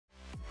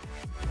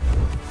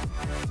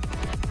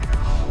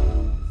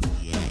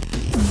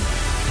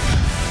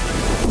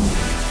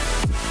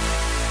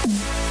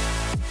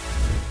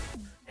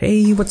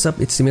Hey, what's up?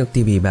 It's Milk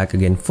TV back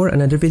again for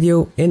another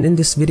video, and in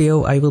this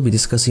video I will be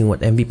discussing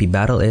what MVP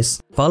battle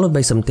is, followed by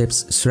some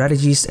tips,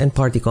 strategies, and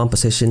party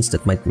compositions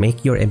that might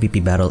make your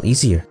MVP battle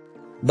easier.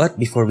 But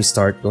before we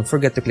start, don't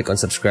forget to click on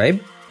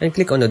subscribe and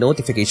click on the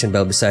notification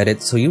bell beside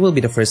it so you will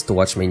be the first to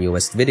watch my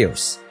newest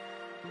videos.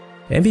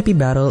 MVP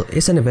Battle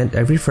is an event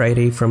every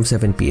Friday from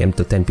 7 PM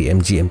to 10 PM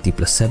GMT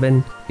plus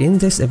 7. In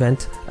this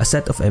event, a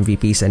set of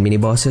MVPs and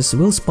mini-bosses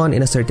will spawn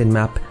in a certain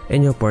map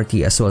and your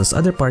party as well as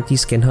other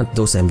parties can hunt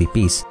those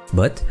MVPs.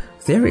 But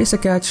there is a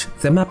catch,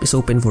 the map is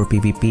open for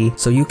PvP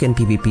so you can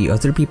PvP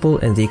other people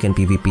and they can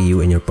PvP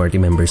you and your party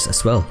members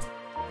as well.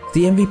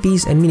 The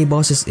MVPs and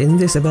mini-bosses in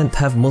this event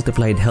have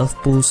multiplied health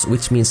pools,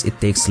 which means it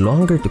takes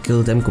longer to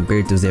kill them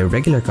compared to their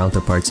regular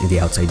counterparts in the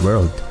outside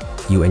world.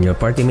 You and your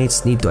party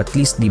mates need to at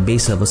least be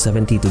base level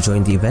 70 to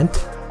join the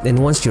event, and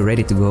once you're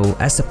ready to go,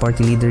 as the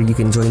party leader you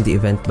can join the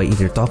event by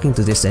either talking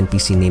to this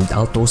NPC named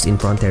Altos in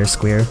Frontier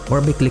Square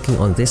or by clicking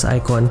on this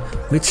icon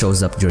which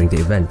shows up during the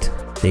event.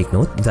 Take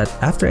note that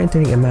after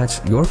entering a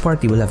match, your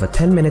party will have a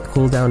 10-minute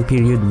cooldown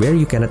period where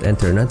you cannot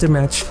enter another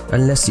match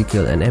unless you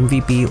kill an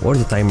MVP or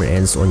the timer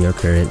ends on your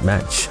current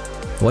match.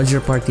 Once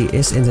your party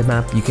is in the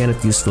map, you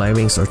cannot use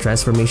flywings or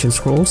transformation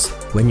scrolls.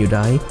 When you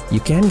die, you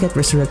can get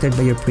resurrected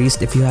by your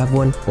priest if you have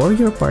one, or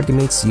your party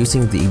mates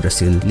using the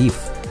Yggdrasil leaf.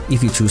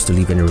 If you choose to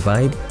leave and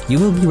revive, you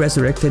will be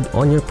resurrected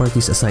on your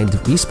party's assigned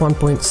respawn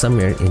point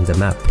somewhere in the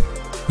map.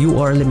 You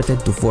are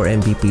limited to 4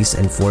 MVPs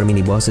and 4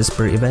 mini-bosses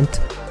per event,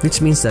 which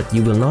means that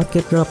you will not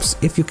get drops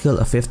if you kill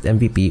a 5th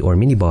MVP or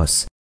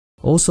mini-boss.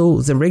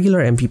 Also, the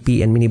regular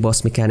MVP and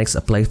mini-boss mechanics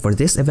apply for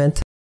this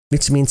event,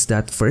 which means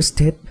that first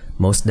hit,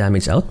 most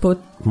damage output,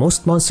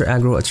 most monster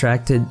aggro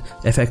attracted,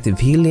 effective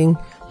healing,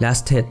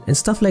 last hit, and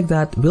stuff like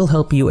that will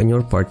help you and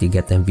your party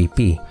get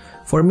MVP.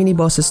 For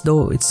mini-bosses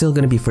though, it's still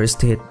gonna be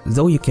first hit,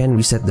 though you can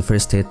reset the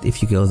first hit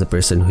if you kill the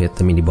person who hit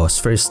the mini-boss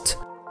first.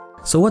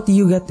 So what do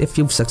you get if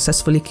you've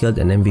successfully killed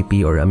an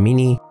MVP or a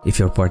mini? If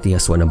your party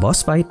has won a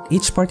boss fight,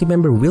 each party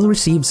member will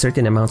receive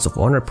certain amounts of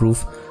honor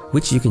proof,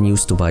 which you can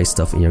use to buy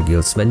stuff in your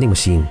guild's vending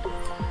machine.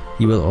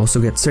 You will also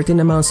get certain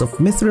amounts of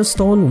mithril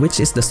stone, which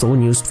is the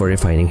stone used for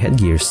refining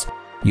headgears.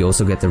 You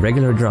also get the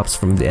regular drops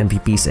from the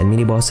MVPs and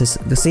mini-bosses,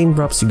 the same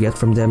drops you get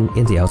from them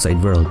in the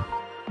outside world.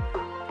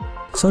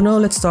 So now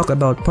let's talk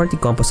about party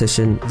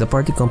composition. The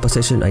party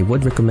composition I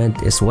would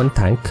recommend is 1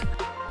 tank,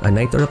 a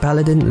knight or a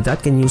paladin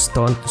that can use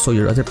taunt so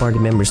your other party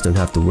members don't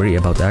have to worry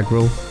about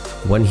aggro,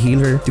 1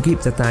 healer to keep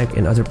the tank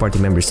and other party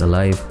members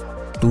alive,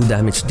 2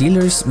 damage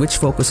dealers which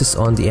focuses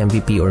on the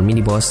MVP or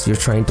mini-boss you're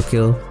trying to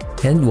kill,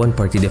 and 1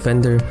 party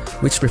defender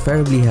which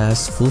preferably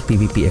has full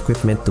PvP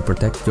equipment to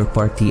protect your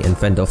party and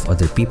fend off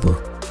other people.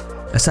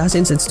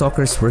 Assassins and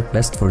stalkers work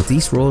best for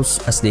these roles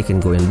as they can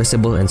go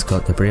invisible and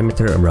scout the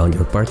perimeter around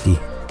your party.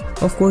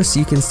 Of course,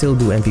 you can still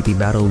do MVP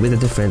battle with a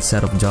different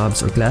set of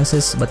jobs or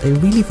classes, but I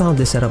really found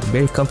this setup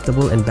very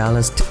comfortable and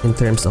balanced in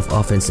terms of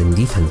offense and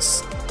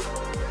defense.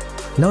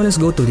 Now let's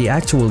go to the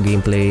actual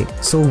gameplay.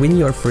 So when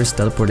you are first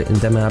teleported in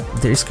the map,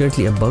 there is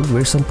currently a bug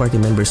where some party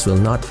members will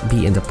not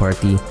be in the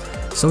party.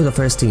 So the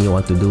first thing you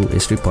want to do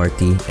is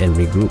reparty and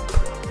regroup.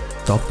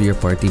 Talk to your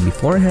party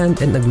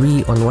beforehand and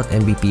agree on what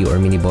MVP or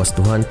mini-boss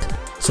to hunt,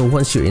 so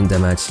once you're in the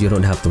match, you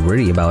don't have to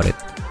worry about it.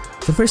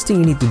 The first thing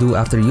you need to do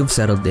after you've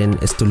settled in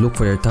is to look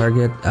for your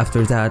target.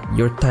 After that,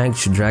 your tank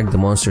should drag the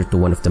monster to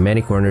one of the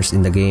many corners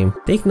in the game.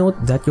 Take note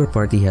that your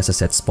party has a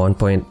set spawn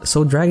point,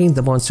 so dragging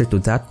the monster to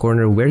that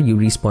corner where you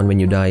respawn when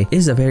you die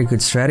is a very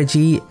good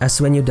strategy,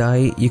 as when you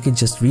die, you can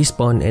just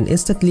respawn and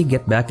instantly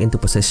get back into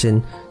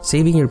position,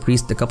 saving your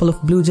priest a couple of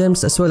blue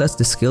gems as well as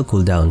the skill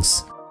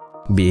cooldowns.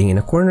 Being in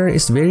a corner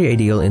is very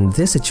ideal in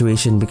this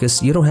situation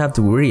because you don't have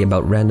to worry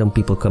about random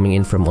people coming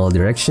in from all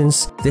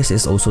directions. This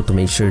is also to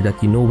make sure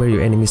that you know where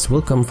your enemies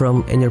will come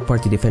from, and your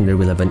party defender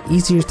will have an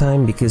easier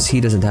time because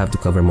he doesn't have to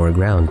cover more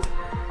ground.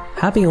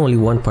 Having only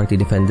 1 party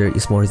defender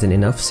is more than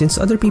enough since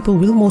other people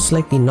will most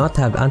likely not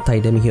have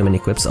anti-demi-human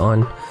equips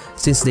on,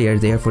 since they are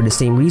there for the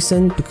same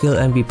reason, to kill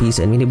MVPs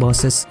and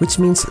mini-bosses, which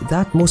means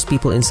that most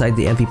people inside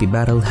the MVP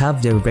battle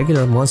have their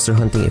regular monster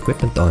hunting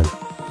equipment on.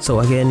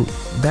 So again,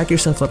 back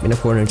yourself up in a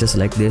corner just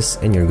like this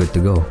and you're good to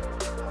go.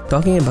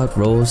 Talking about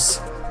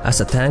roles, as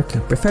a tank,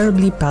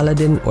 preferably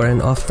paladin or an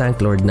off-tank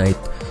lord knight,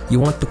 you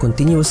want to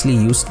continuously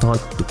use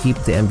taunt to keep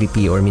the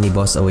MVP or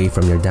mini-boss away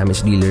from your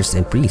damage dealers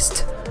and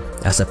priest.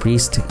 As a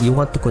priest, you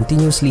want to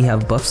continuously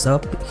have buffs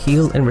up,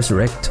 heal and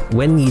resurrect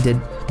when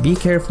needed. Be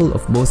careful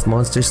of both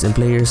monsters and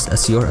players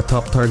as you're a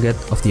top target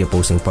of the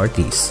opposing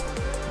parties.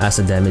 As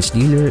a damage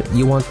dealer,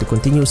 you want to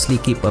continuously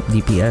keep up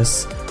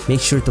DPS. Make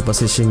sure to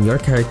position your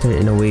character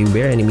in a way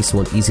where enemies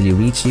won't easily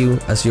reach you,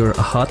 as you're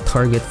a hot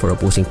target for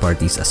opposing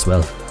parties as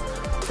well.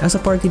 As a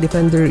party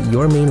defender,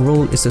 your main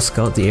role is to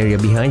scout the area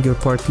behind your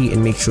party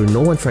and make sure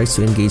no one tries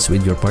to engage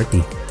with your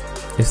party.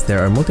 If there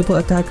are multiple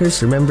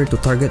attackers, remember to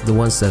target the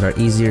ones that are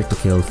easier to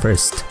kill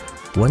first.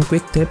 One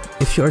quick tip,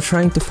 if you are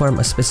trying to farm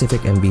a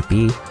specific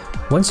MVP,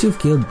 once you've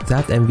killed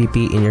that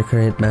MVP in your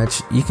current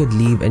match, you could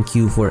leave and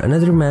queue for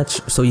another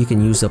match so you can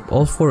use up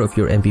all 4 of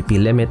your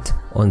MVP limit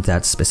on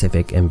that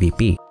specific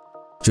MVP.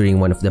 During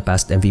one of the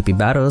past MVP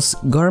battles,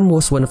 Garm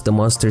was one of the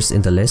monsters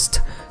in the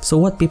list, so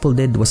what people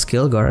did was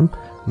kill Garm,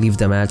 leave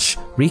the match,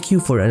 re-queue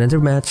for another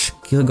match,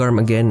 kill Garm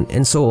again,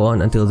 and so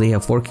on until they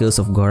have 4 kills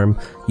of Garm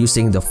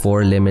using the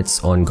 4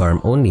 limits on Garm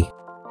only.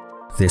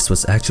 This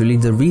was actually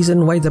the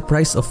reason why the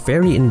price of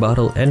Fairy in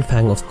Bottle and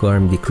Fang of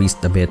Garm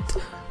decreased a bit.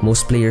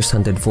 Most players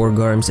hunted 4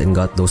 Garms and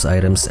got those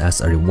items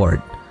as a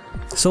reward.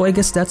 So I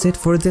guess that's it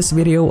for this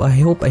video. I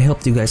hope I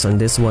helped you guys on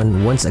this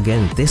one. Once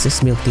again, this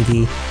is Milk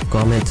TV.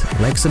 Comment,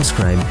 like,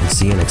 subscribe, and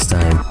see you next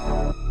time.